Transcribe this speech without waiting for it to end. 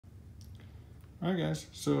Alright guys,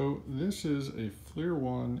 so this is a FLIR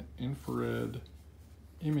One infrared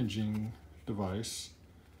imaging device.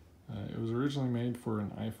 It was originally made for an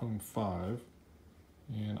iPhone 5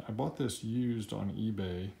 and I bought this used on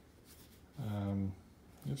eBay.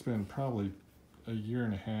 It's been probably a year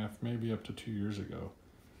and a half, maybe up to 2 years ago.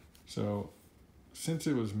 So since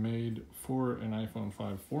it was made for an iPhone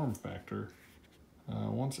 5 form factor,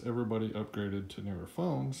 once everybody upgraded to newer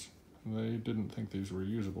phones, they didn't think these were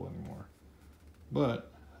usable anymore.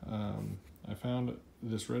 But I found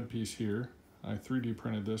this red piece here. I 3D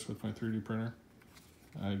printed this with my 3D printer.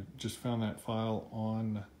 I just found that file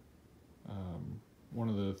on one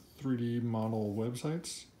of the 3D model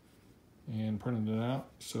websites and printed it out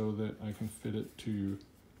so that I can fit it to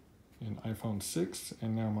an iPhone 6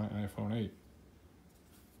 and now my iPhone 8.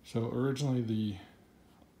 So originally the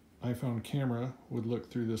iPhone camera would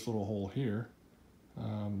look through this little hole here,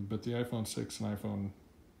 but the iPhone 6 and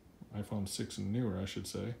iPhone 6 and newer, I should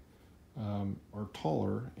say, are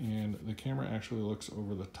taller, and the camera actually looks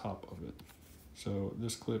over the top of it. So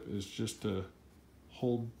this clip is just to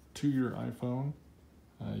hold to your iPhone.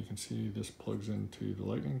 You can see this plugs into the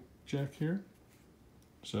lightning jack here.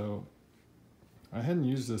 So I hadn't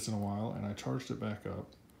used this in a while and I charged it back up,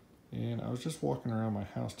 and I was just walking around my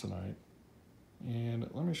house tonight, and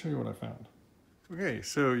let me show you what I found. Okay,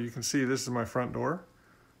 so you can see this is my front door.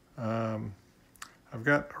 I've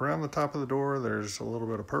got around the top of the door, there's a little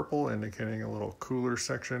bit of purple indicating a little cooler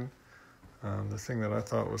section. The thing that I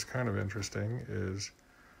thought was kind of interesting is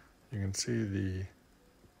you can see the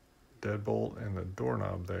deadbolt and the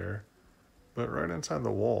doorknob there, but right inside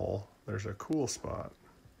the wall, there's a cool spot.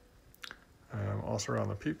 Also around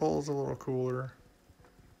the peephole is a little cooler,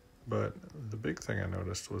 but the big thing I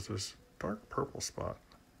noticed was this dark purple spot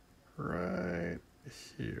right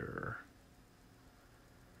here.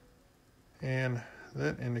 And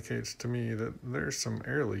that indicates to me that there's some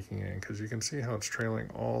air leaking in, because you can see how it's trailing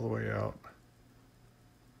all the way out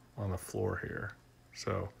on the floor here.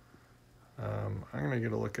 So I'm going to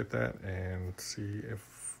get a look at that and see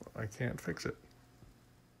if I can't fix it.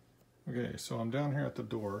 Okay, so I'm down here at the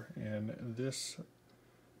door, and this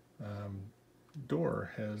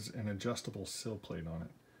door has an adjustable sill plate on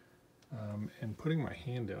it. And putting my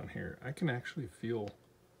hand down here, I can actually feel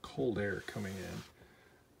cold air coming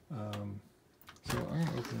in. So I'm going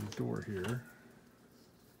to open the door here,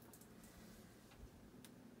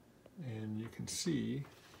 and you can see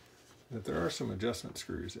that there are some adjustment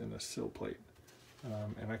screws in the sill plate.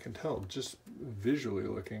 And I can tell just visually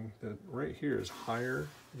looking that right here is higher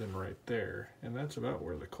than right there, and that's about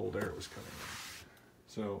where the cold air was coming in.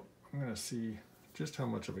 So I'm going to see just how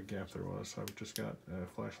much of a gap there was. So I've just got a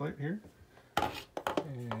flashlight here,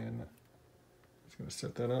 and I'm just going to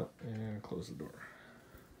set that up and close the door.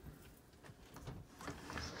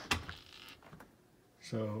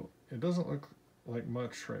 So it doesn't look like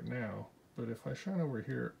much right now, but if I shine over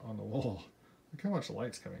here on the wall, look how much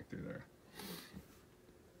light's coming through there.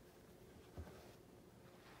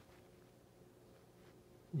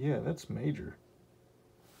 Yeah, that's major.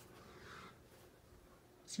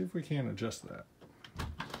 Let's see if we can adjust that.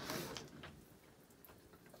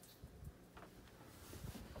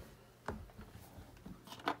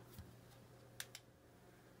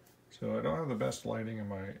 So I don't have the best lighting in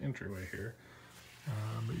my entryway here,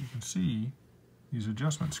 but you can see these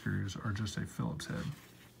adjustment screws are just a Phillips head.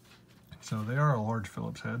 So they are a large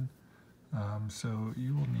Phillips head. So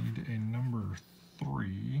you will need a number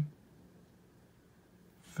 3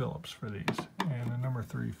 Phillips for these, and the number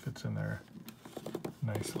 3 fits in there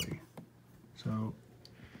nicely. So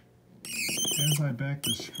as I back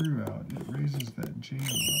the screw out, it raises that jamb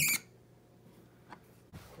up.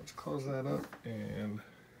 Let's close that up and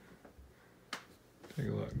take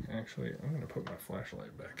a look. Actually, I'm going to put my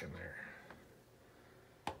flashlight back in there.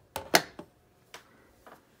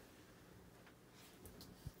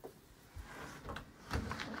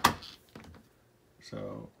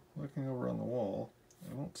 So looking over on the wall,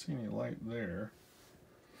 I don't see any light there.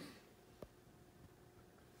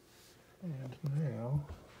 And now,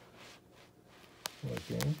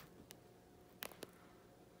 looking,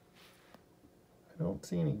 I don't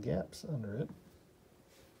see any gaps under it.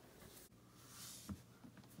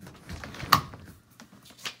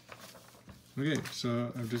 Okay,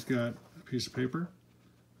 so I've just got a piece of paper,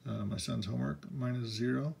 my son's homework,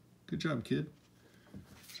 -0. Good job, kid.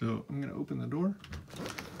 So I'm going to open the door,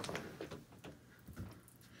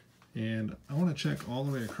 and I want to check all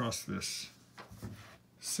the way across this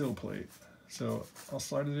sill plate. So I'll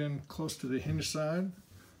slide it in close to the hinge side,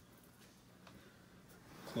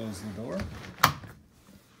 close the door,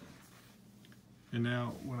 and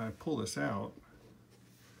now when I pull this out,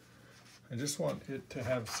 I just want it to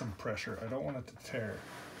have some pressure. I don't want it to tear.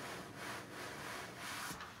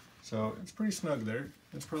 So it's pretty snug there.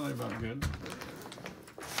 It's probably about good.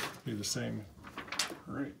 Do the same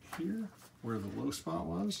right here where the low spot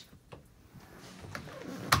was.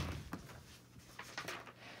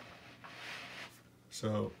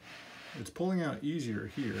 So it's pulling out easier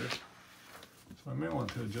here. So I may want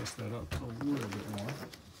to adjust that up a little bit more.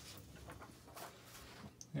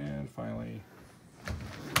 And finally,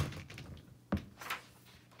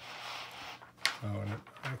 and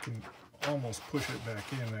I can almost push it back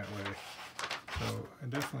in that way. So I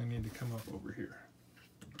definitely need to come up over here.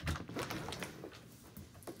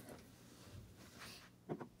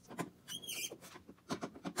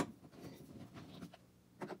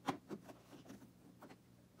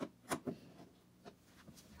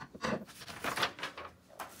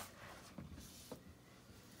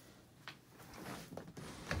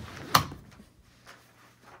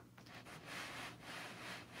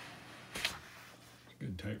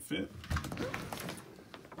 Good tight fit.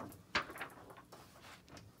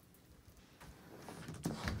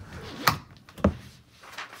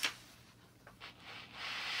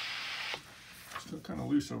 Still kind of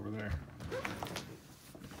loose over there.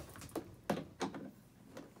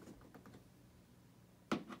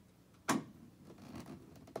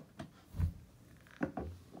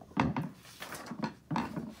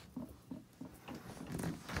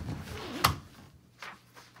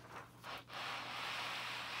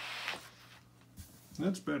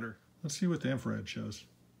 That's better. Let's see what the infrared shows.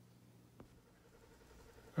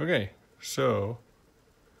 Okay, so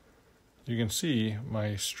you can see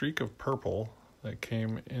my streak of purple that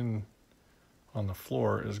came in on the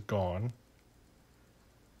floor is gone.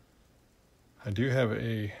 I do have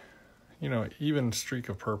a, even streak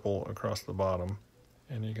of purple across the bottom.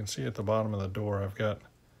 And you can see at the bottom of the door, I've got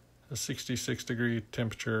a 66-degree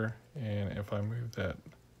temperature. And if I move that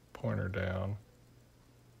pointer down,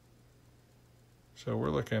 so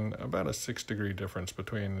we're looking about a 6-degree difference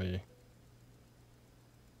between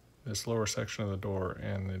this lower section of the door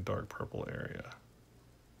and the dark purple area.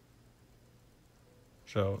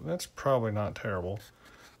 So that's probably not terrible.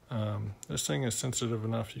 This thing is sensitive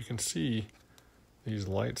enough. You can see these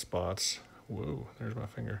light spots. Whoa, there's my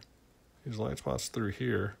finger. These light spots through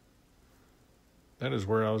here. That is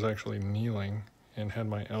where I was actually kneeling and had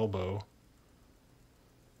my elbow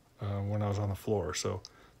when I was on the floor. So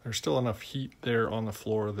there's still enough heat there on the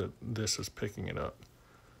floor that this is picking it up.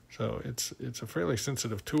 So it's a fairly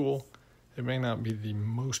sensitive tool. It may not be the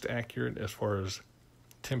most accurate as far as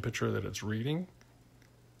temperature that it's reading,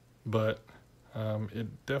 but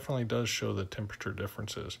it definitely does show the temperature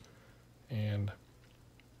differences. And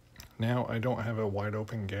now I don't have a wide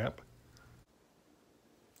open gap.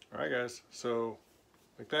 All right, guys, so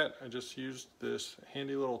like that, I just used this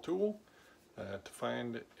handy little tool to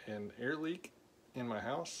find an air leak in my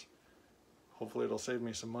house. Hopefully it'll save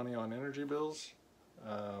me some money on energy bills,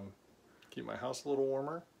 keep my house a little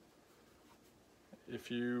warmer.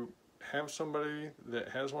 If you have somebody that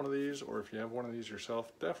has one of these, or if you have one of these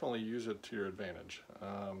yourself, definitely use it to your advantage.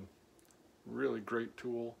 Really great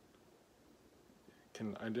tool.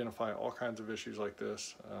 Can identify all kinds of issues like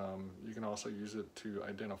this. You can also use it to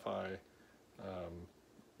identify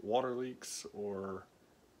water leaks or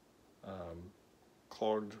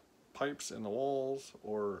clogged pipes in the walls,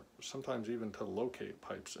 or sometimes even to locate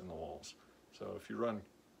pipes in the walls. So if you run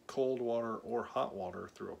cold water or hot water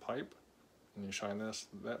through a pipe and you shine this,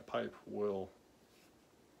 that pipe will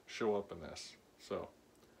show up in this. So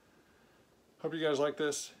hope you guys like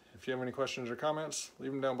this. If you have any questions or comments,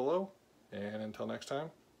 leave them down below. And until next time,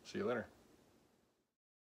 see you later.